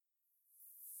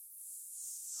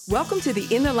Welcome to the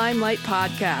In the Limelight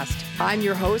podcast. I'm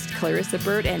your host, Clarissa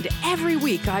Burt, and every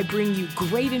week I bring you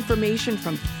great information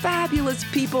from fabulous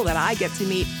people that I get to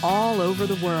meet all over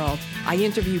the world. I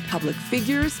interview public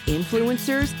figures,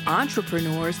 influencers,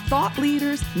 entrepreneurs, thought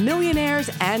leaders, millionaires,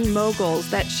 and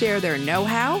moguls that share their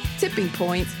know-how, tipping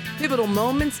points, pivotal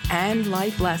moments, and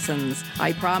life lessons.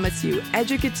 I promise you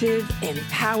educative,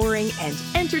 empowering, and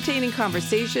entertaining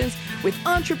conversations with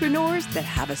entrepreneurs that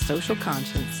have a social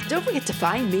conscience. Don't forget to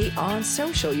find me on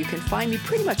social. You can find me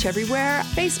pretty much everywhere.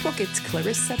 Facebook, it's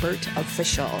Clarissa Burt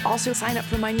Official. Also, sign up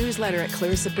for my newsletter at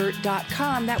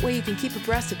clarissaburt.com. That way you can keep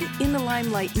abreast of the In the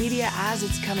Limelight media as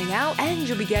it's coming out, and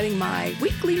you'll be getting my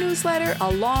weekly newsletter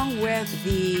along with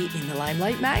the In the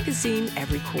Limelight magazine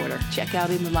every quarter. Check out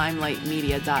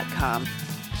inthelimelightmedia.com.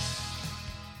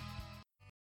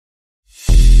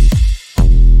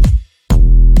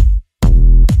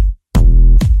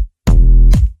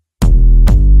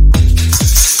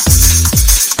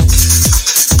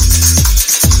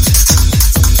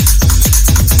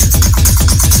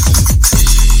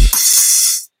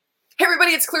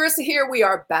 It's Clarissa here. We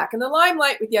are back in the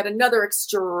limelight with yet another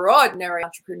extraordinary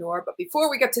entrepreneur. But before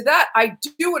we get to that, I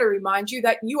do want to remind you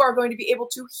that you are going to be able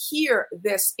to hear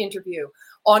this interview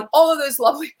on all of those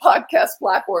lovely podcast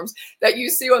platforms that you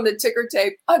see on the ticker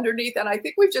tape underneath. And I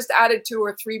think we've just added 2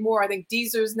 or 3 more. I think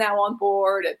Deezer's now on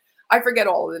board, and I forget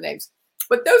all of the names.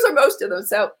 But those are most of them.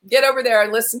 So get over there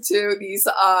and listen to these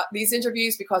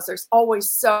interviews, because there's always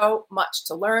so much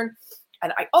to learn.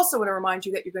 And I also want to remind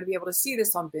you that you're going to be able to see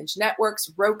this on Binge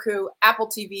Networks, Roku, Apple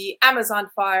TV,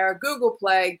 Amazon Fire, Google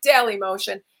Play,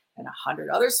 Dailymotion, and 100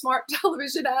 other smart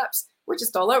television apps. We're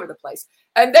just all over the place.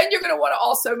 And then you're going to want to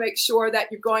also make sure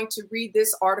that you're going to read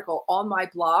this article on my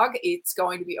blog. It's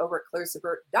going to be over at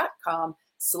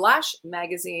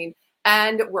clarissaburt.com/magazine.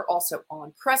 And we're also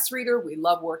on PressReader. We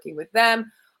love working with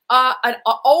them. And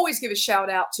I'll always give a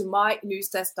shout out to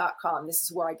mynewsdesk.com. This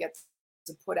is where I get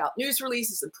to put out news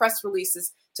releases and press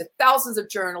releases to thousands of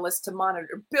journalists to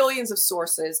monitor billions of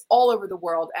sources all over the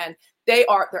world. And they're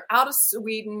out of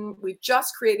Sweden. We've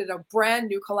just created a brand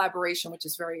new collaboration, which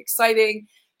is very exciting.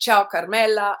 Ciao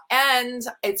Carmela. And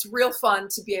it's real fun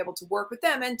to be able to work with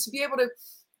them and to be able to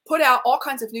put out all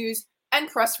kinds of news and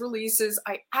press releases.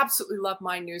 I absolutely love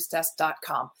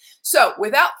mynewsdesk.com. So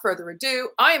without further ado,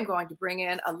 I am going to bring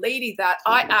in a lady that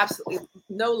I absolutely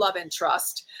know, love, and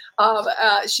trust.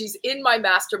 She's in my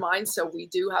mastermind. So I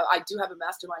do have a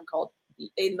mastermind called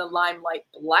In the Limelight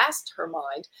Blast Her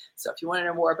Mind. So if you want to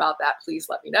know more about that, please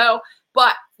let me know.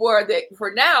 But for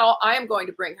now, I am going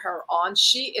to bring her on.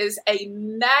 She is a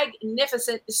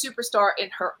magnificent superstar in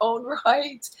her own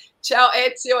right. Ciao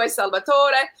Ezio e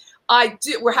Salvatore.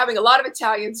 We're having a lot of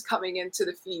Italians coming into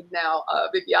the feed now,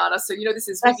 Viviana. So, this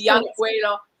is Viviana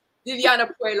Puello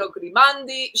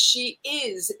Grimandi. She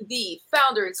is the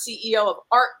founder and CEO of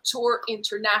Art Tour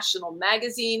International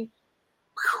magazine.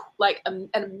 Like an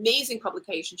amazing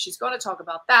publication. She's going to talk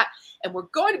about that. And we're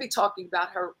going to be talking about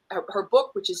her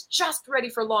book, which is just ready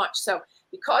for launch. So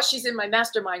because she's in my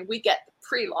mastermind, we get the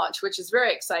pre-launch, which is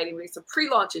very exciting. We get some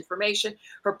pre-launch information.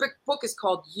 Her book is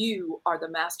called You Are the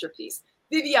Masterpiece.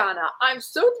 Viviana, I'm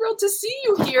so thrilled to see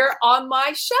you here on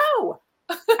my show.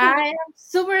 I am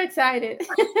super excited.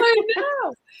 I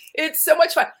know. It's so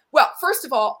much fun. Well, first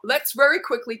of all, let's very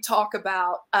quickly talk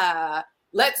about, her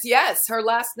last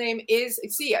name is,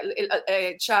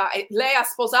 lei ha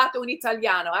sposato un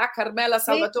italiano, Carmela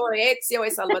Salvatore Ezio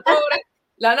e Salvatore.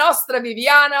 La nostra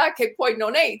Viviana, che poi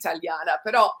non è italiana,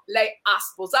 però lei ha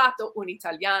sposato un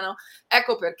italiano,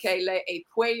 ecco perché lei è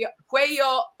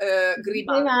Puello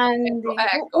Grimandi.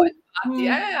 Ecco, infatti,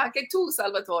 anche tu,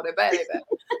 Salvatore, bene.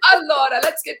 Allora,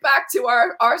 let's get back to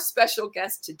our special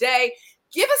guest today.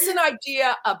 Give us an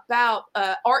idea about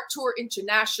Art Tour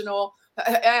International.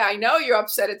 I know you're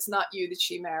upset it's not you that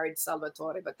she married,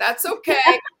 Salvatore, but that's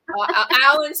okay.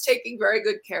 Alan's taking very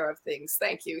good care of things.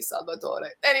 Thank you,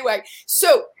 Salvatore. Anyway,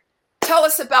 so tell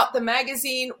us about the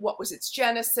magazine. What was its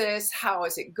genesis? How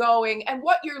is it going? And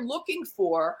what you're looking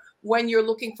for when you're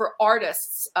looking for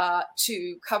artists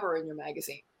to cover in your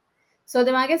magazine. So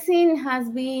the magazine has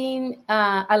been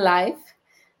alive,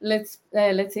 let's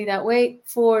say that way,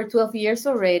 for 12 years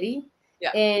already.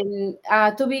 Yeah. And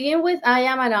to begin with, I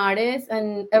am an artist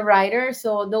and a writer,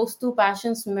 so those two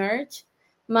passions merge.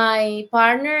 My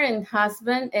partner and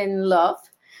husband in love,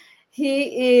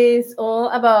 he is all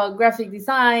about graphic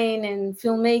design and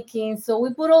filmmaking. So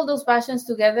we put all those passions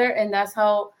together, and that's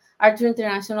how Art Tour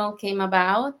International came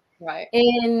about. Right.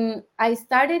 And I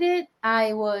started it.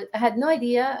 I had no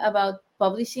idea about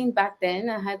publishing back then.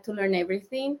 I had to learn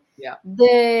everything. Yeah.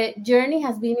 The journey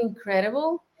has been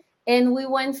incredible. And we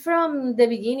went from the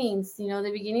beginnings. The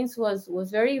beginnings was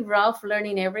very rough,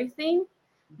 learning everything,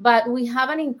 but we have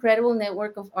an incredible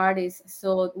network of artists.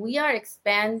 So we are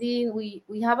expanding.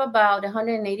 We have about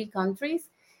 180 countries,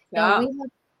 and we Yeah.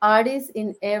 have artists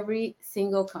in every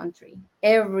single country,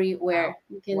 everywhere. Wow.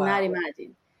 You cannot Wow.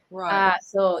 imagine. Right.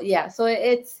 So yeah, so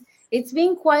it's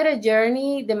been quite a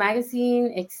journey. The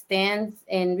magazine extends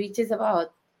and reaches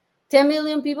about 10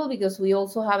 million people because we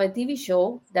also have a TV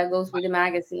show that goes with the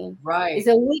magazine. It's Right.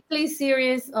 a weekly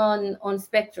series on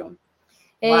Spectrum.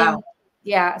 Wow. And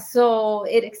yeah, so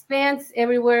it expands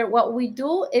everywhere. What we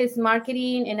do is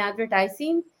marketing and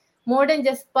advertising more than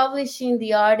just publishing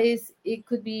the artists. It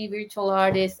could be virtual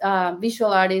artists,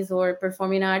 visual artists, or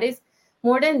performing artists.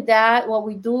 More than that, what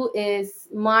we do is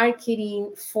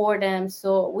marketing for them.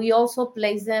 So we also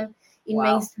place them in Wow.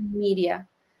 mainstream media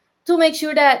to make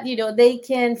sure that they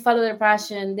can follow their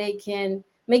passion, they can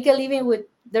make a living with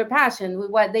their passion,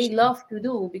 with what they love to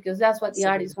do, because that's what the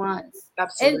artist Absolutely. wants, and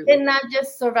Absolutely. not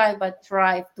just survive but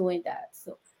thrive doing that.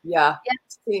 So Yeah. yeah,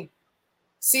 Sì.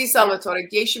 Sì, yeah. Salvatore,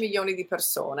 10 milioni di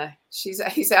persone.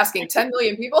 He's asking 10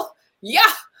 million people.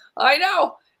 Yeah, I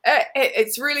know.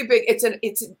 It's really big.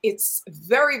 It's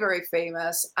very, very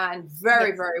famous and very,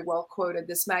 Yes. very well quoted,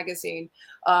 this magazine.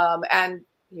 And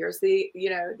here's the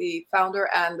founder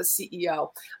and the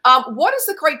CEO. What is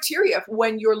the criteria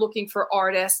when you're looking for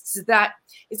artists?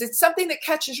 Is it something that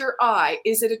catches your eye?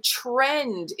 Is it a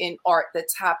trend in art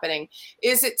that's happening?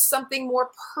 Is it something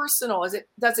more personal?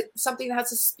 Does it something that has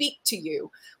to speak to you?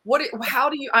 How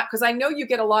do you, because I know you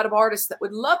get a lot of artists that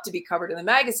would love to be covered in the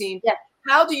magazine. Yeah.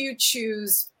 How do you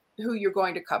choose who you're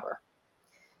going to cover?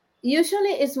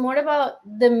 Usually it's more about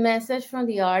the message from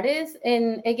the artist,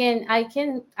 and again, I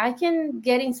can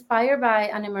get inspired by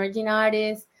an emerging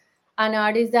artist, an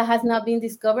artist that has not been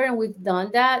discovered, and we've done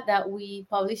that we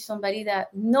publish somebody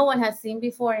that no one has seen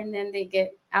before, and then they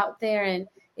get out there and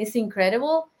it's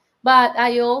incredible. But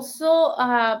I also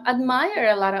admire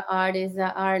a lot of artists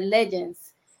that are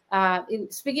legends.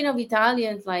 Speaking of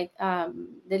Italians, like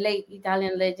the late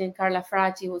Italian legend Carla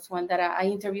Fracci was one that I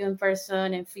interviewed in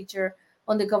person and featured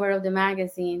on the cover of the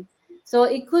magazine. So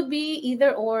it could be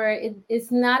either or.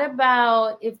 It's not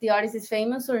about if the artist is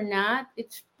famous or not.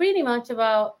 It's pretty much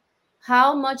about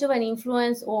how much of an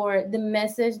influence or the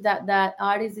message that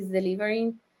artist is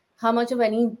delivering, how much of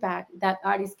an impact that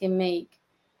artist can make.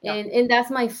 Yeah. And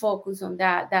that's my focus on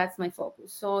that. That's my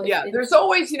focus. So Yeah, there's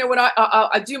always, when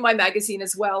I do my magazine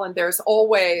as well, and there's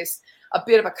always a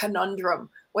bit of a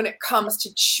conundrum when it comes to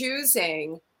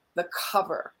choosing the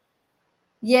cover.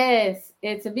 yes,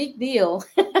 it's a big deal.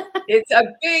 It's a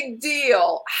big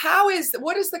deal.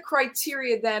 What is the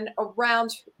criteria then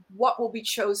around what will be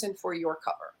chosen for your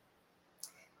cover?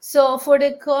 So for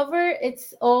the cover,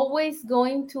 it's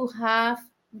going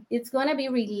to be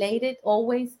related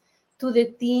always to the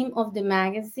theme of the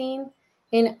magazine.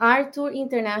 And Arthur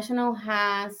International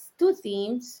has two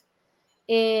themes,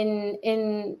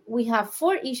 and we have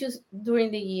 4 issues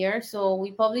during the year. So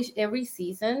we publish every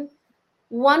season.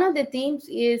 One of the themes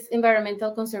is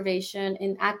environmental conservation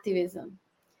and activism.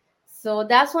 So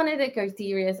that's one of the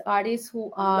criteria, artists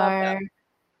who Love that. are.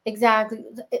 Exactly.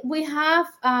 We have,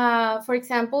 for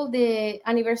example, the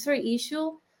anniversary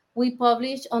issue. We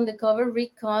published on the cover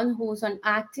Rick Kahn, who's an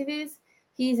activist.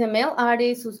 He's a male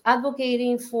artist who's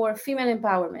advocating for female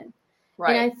empowerment.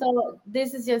 And Right. I thought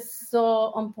this is just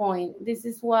so on point. This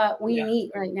is what we Yeah,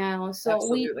 need right now. So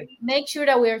we absolutely. make sure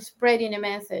that we are spreading a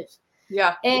message.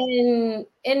 Yeah. And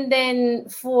then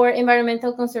for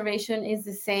environmental conservation is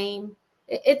the same.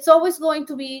 It's always going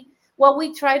to be what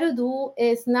we try to do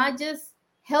is not just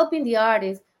helping the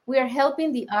artist. We are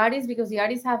helping the artist because the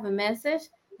artists have a message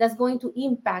that's going to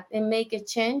impact and make a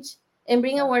change and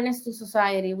bring awareness to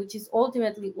society, which is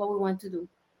ultimately what we want to do.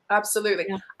 Absolutely.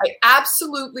 Yeah. I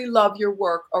absolutely love your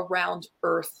work around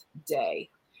Earth Day.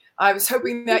 I was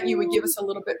hoping that you would give us a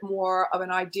little bit more of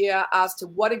an idea as to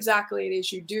what exactly it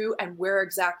is you do and where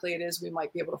exactly it is we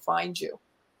might be able to find you.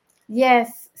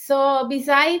 Yes. So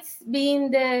besides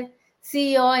being the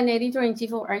CEO and editor in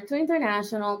chief of Arto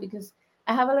International, because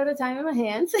I have a lot of time in my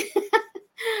hands,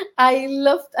 I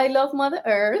love Mother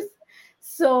Earth.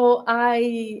 So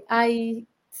I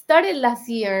started last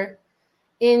year,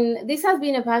 and this has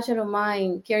been a passion of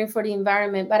mine, caring for the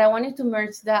environment. But I wanted to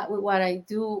merge that with what I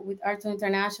do with Arto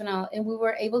International, and we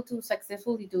were able to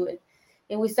successfully do it.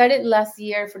 And we started last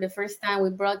year for the first time. We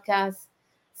broadcast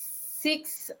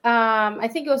I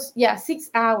think it was, yeah,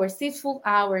 6 hours, 6 full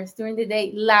hours during the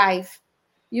day live.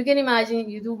 You can imagine,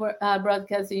 you do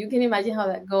broadcast, so you can imagine how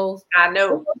that goes. I It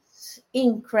know. was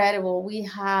incredible. We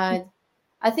had,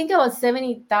 I think, about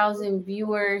 70,000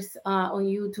 viewers on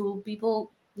YouTube.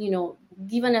 People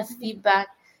given us feedback.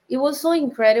 It was so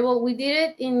incredible. We did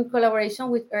it in collaboration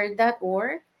with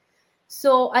Earth.org.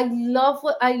 So I love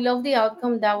the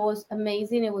outcome. That was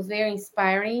amazing. It was very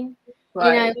inspiring. And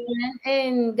I Right. went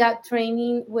and got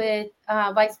training with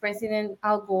Vice President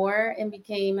Al Gore and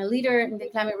became a leader in the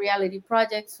Climate Reality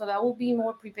Project. So that will be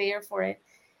more prepared for it.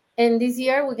 And this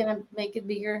year we're gonna make it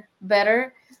bigger,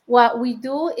 better. What we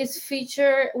do is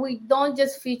we don't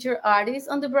just feature artists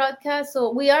on the broadcast.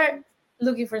 So we are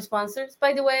looking for sponsors,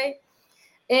 by the way,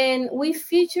 and we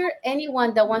feature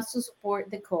anyone that wants to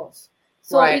support the cause.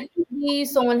 So Right. it could be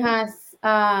someone has,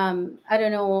 I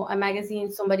don't know, a magazine,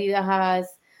 somebody that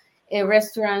has a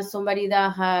restaurant, somebody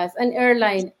that has an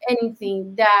airline,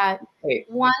 anything that Right.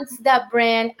 wants that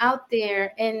brand out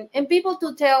there, and people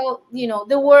to tell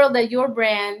the world that your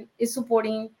brand is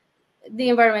supporting the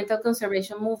environmental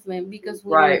conservation movement because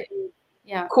we need Right. it.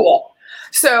 Yeah. Cool.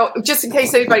 So, just in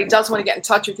case anybody does want to get in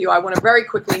touch with you, I want to very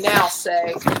quickly now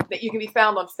say that you can be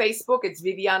found on Facebook. It's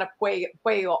Viviana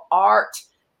Puello Art.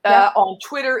 Yep. On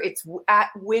Twitter, it's at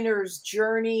Winner's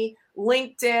Journey.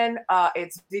 LinkedIn,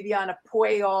 it's Viviana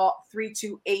Puello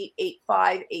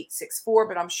 328-85864.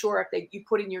 But I'm sure if you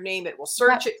put in your name, it will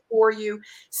search it for you.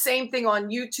 Same thing on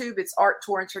YouTube. It's Art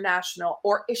Tour International,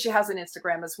 or she has an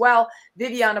Instagram as well,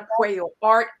 Viviana Puello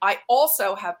Art. I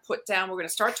also have put down, we're going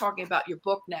to start talking about your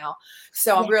book now.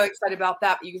 So I'm really excited about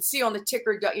that. But you can see on the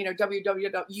ticker,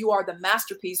 www. You Are the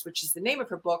Masterpiece, which is the name of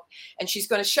her book. And she's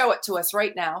going to show it to us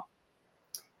right now.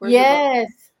 Yes.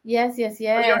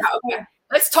 Okay.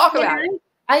 Let's talk about it.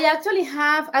 I actually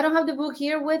I don't have the book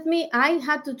here with me. I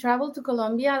had to travel to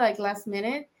Colombia like last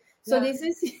minute. So this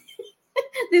is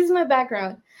this is my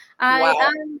background. I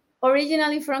am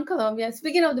originally from Colombia.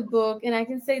 Speaking of the book, and I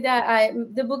can say that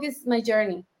the book is my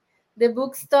journey. The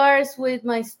book starts with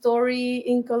my story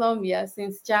in Colombia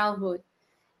since childhood.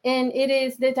 And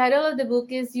the title of the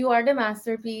book is You Are the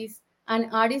Masterpiece,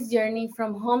 an artist's journey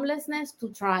from homelessness to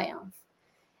triumph.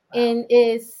 And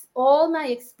it's all my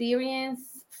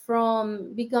experience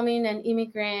from becoming an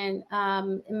immigrant,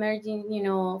 emerging,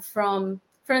 from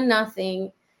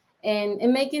nothing,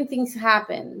 and making things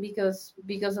happen because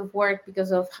of work,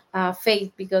 because of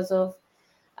faith, because of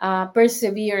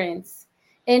perseverance.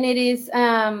 And it is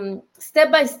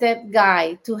step-by-step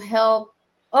guide to help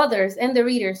others and the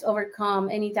readers overcome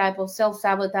any type of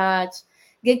self-sabotage,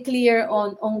 get clear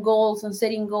on goals, on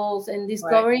setting goals, and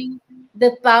discovering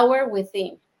the power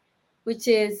within, which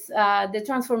is the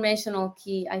transformational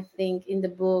key, I think, in the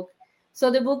book.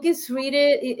 So the book is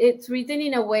it's written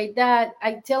in a way that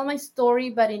I tell my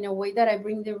story, but in a way that I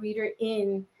bring the reader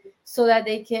in so that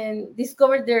they can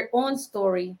discover their own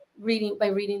story by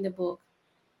reading the book.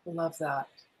 I love that.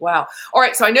 Wow. All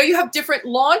right. So I know you have different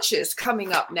launches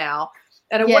coming up now.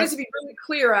 And I wanted to be really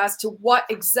clear as to what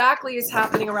exactly is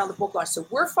happening around the book launch. So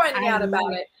we're finding out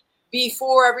about it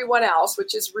before everyone else,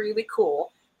 which is really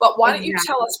cool. But why don't you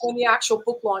tell us when the actual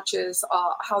book launches,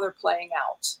 how they're playing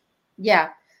out? Yeah.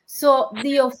 So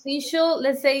the official,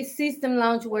 let's say, system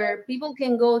launch where people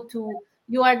can go to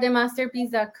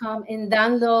youarethemasterpiece.com and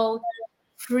download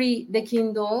free the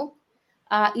Kindle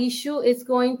issue is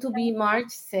going to be March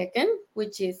 2nd,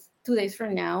 which is 2 days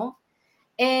from now.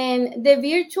 And the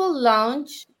virtual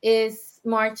launch is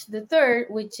March the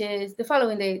 3rd, which is the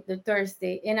following day, the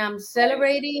Thursday. And I'm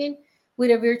celebrating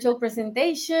with a virtual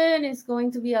presentation. It's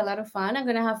going to be a lot of fun. I'm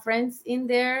going to have friends in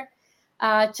there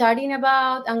chatting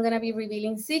about. I'm going to be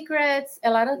revealing secrets,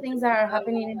 a lot of things that are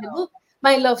happening in the book.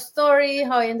 My love story,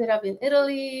 how I ended up in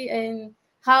Italy, and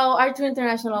how Art Tour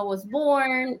International was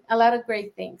born. A lot of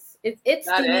great things. It's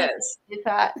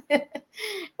hot.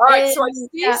 All right, so I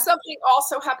see something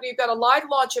also happening. You've got a live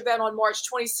launch event on March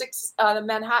 26th, the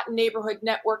Manhattan Neighborhood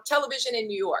Network Television in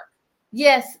New York.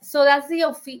 Yes, so that's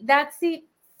the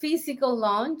physical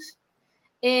launch,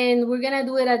 and we're gonna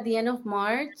do it at the end of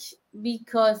March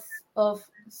because of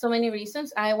so many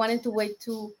reasons. I wanted to wait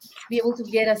to be able to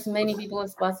get as many people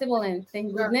as possible, and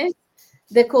thank goodness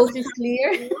the coast is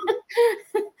clear.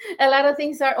 A lot of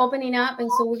things are opening up, and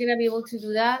so we're gonna be able to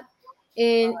do that.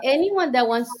 And anyone that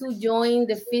wants to join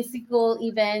the physical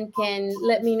event can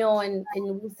let me know, and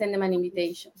we'll send them an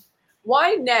invitation.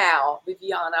 Why now,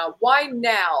 Viviana? Why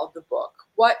now the book?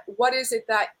 What is it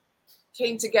that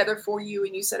came together for you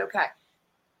and you said, okay,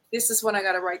 this is when I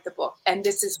got to write the book, and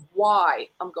this is why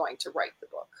I'm going to write the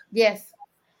book? Yes.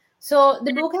 So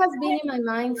the book has been in my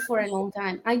mind for a long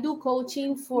time. I do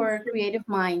coaching for creative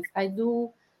minds. I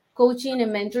do coaching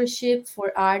and mentorship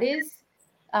for artists,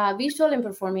 visual and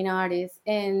performing artists,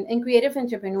 and creative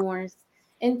entrepreneurs.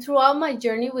 And throughout my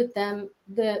journey with them,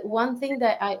 the one thing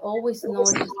that I always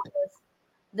noticed was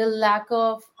the lack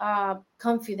of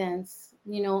confidence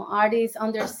artists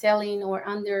underselling or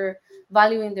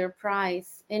undervaluing their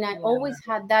price. And I always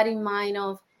had that in mind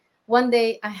of one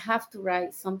day I have to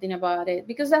write something about it,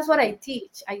 because that's what I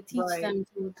teach. I teach them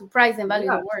to price and value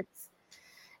their works.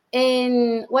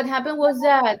 And what happened was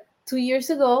that 2 years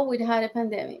ago we had a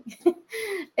pandemic,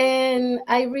 and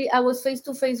I was face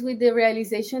to face with the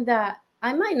realization that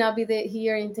I might not be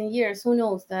here in 10 years. Who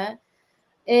knows that?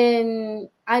 And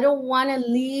I don't want to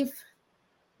leave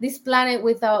this planet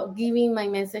without giving my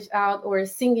message out or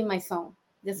singing my song,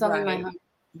 the song in my heart.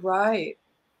 Right.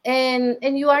 And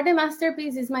You Are the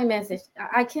Masterpiece is my message.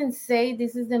 I can say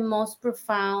this is the most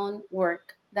profound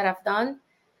work that I've done.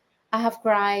 I have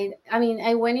cried. I mean,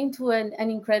 I went into an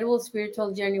incredible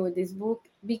spiritual journey with this book,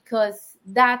 because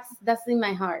that's in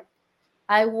my heart.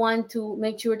 I want to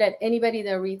make sure that anybody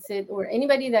that reads it, or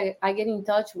anybody that I get in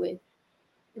touch with,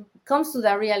 comes to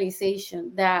that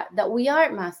realization that we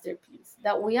are masterpiece,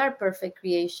 that we are perfect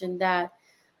creation, that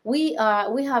we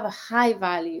have a high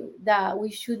value, that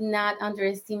we should not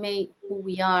underestimate who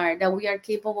we are, that we are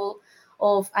capable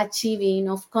of achieving,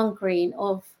 of conquering,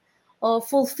 of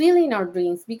fulfilling our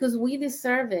dreams, because we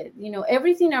deserve it.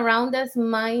 Everything around us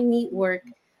might need work.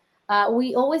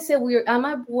 We always say I'm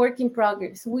a work in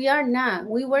progress. We are not.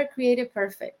 We were created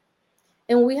perfect,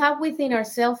 and we have within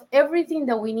ourselves everything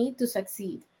that we need to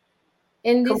succeed.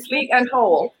 And this complete and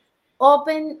whole.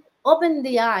 Open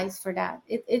the eyes for that.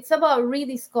 It's about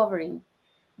rediscovering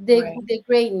the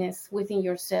greatness within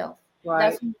yourself. Right.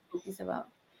 That's what the book is about.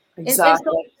 Exactly. And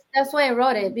so that's why I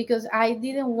wrote it, because I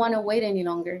didn't want to wait any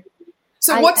longer.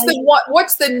 So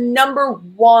what's the number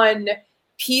one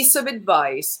piece of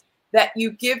advice that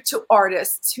you give to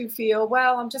artists who feel,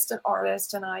 well, I'm just an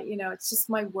artist and it's just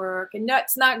my work and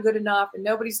it's not good enough and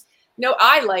I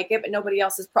like it, but nobody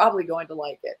else is probably going to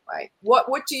like it, right?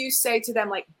 What do you say to them?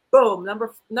 Like, boom,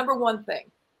 number one thing.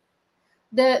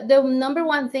 The number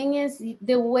one thing is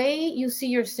the way you see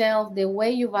yourself, the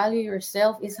way you value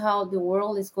yourself is how the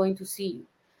world is going to see you.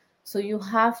 So you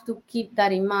have to keep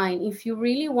that in mind. If you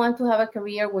really want to have a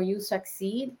career where you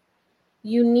succeed,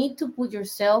 you need to put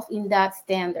yourself in that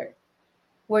standard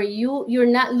where you're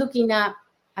not looking up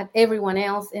at everyone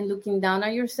else and looking down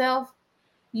at yourself.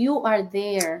 You are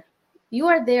there. You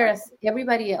are there as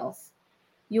everybody else.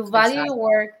 You value your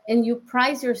work and you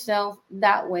price yourself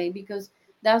that way, because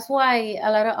that's why a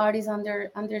lot of artists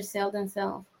undersell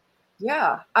themselves.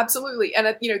 Yeah, absolutely. And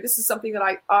this is something that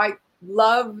I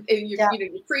love, and you're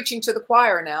preaching to the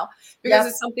choir now, because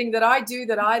it's something that I do,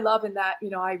 that I love, and that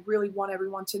I really want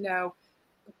everyone to know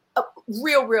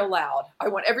real loud. I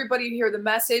want everybody to hear the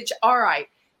message. All right,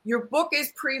 your book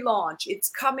is pre-launch. It's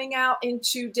coming out in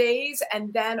 2 days,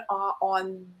 and then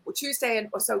on Tuesday and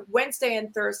so Wednesday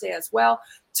and Thursday as well.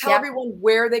 Tell everyone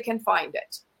where they can find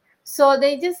it. So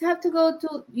they just have to go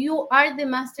to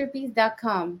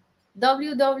youarethemasterpiece.com.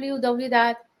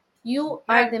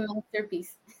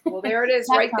 www.youarethemasterpiece. Well, there it is,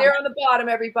 right there on the bottom,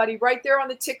 everybody. Right there on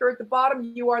the ticker at the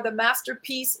bottom,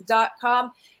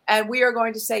 youarethemasterpiece.com. And we are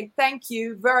going to say thank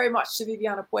you very much to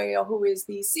Viviana Puello, who is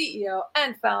the CEO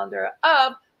and founder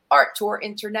of Art Tour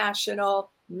International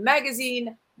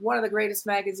magazine, one of the greatest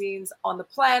magazines on the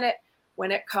planet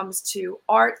when it comes to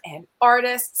art and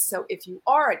artists. So if you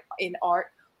are in art,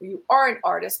 or you are an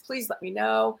artist, please let me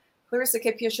know. Clarissa,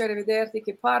 che piacere vederti,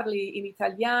 che parli in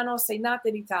italiano, sei nata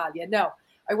in Italia. No,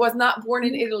 I was not born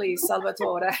in Italy,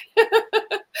 Salvatore.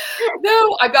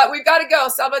 No, we've got to go,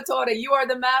 Salvatore. You are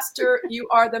the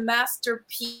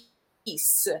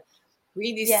masterpiece.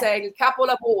 Quindi sei il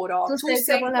capolavoro. Tu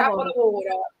sei il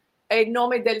capolavoro. È il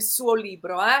nome del suo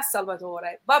libro,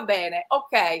 Salvatore? Va bene.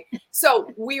 Okay.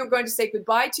 So we are going to say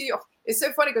goodbye to you. It's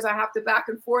so funny because I have to back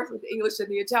and forth with the English and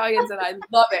the Italians, and I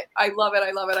love it. I love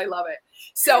it.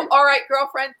 So, all right,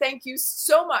 girlfriend, thank you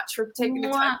so much for taking the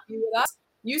time to be with us.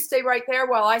 You stay right there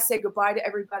while I say goodbye to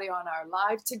everybody on our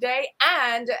live today.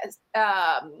 And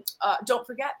don't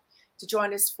forget to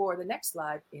join us for the next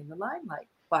live in the Limelight.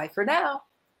 Bye for now.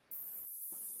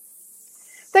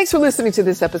 Thanks for listening to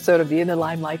this episode of the In the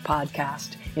Limelight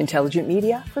podcast, intelligent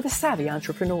media for the savvy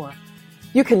entrepreneur.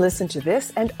 You can listen to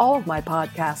this and all of my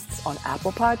podcasts on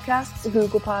Apple Podcasts,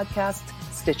 Google Podcasts,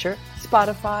 Stitcher,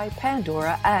 Spotify,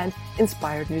 Pandora, and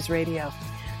Inspired News Radio.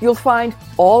 You'll find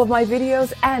all of my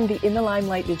videos and the In the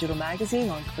Limelight digital magazine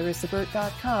on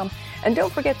ClarissaBurt.com. And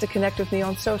don't forget to connect with me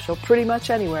on social pretty much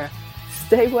anywhere.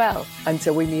 Stay well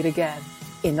until we meet again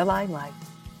in the Limelight.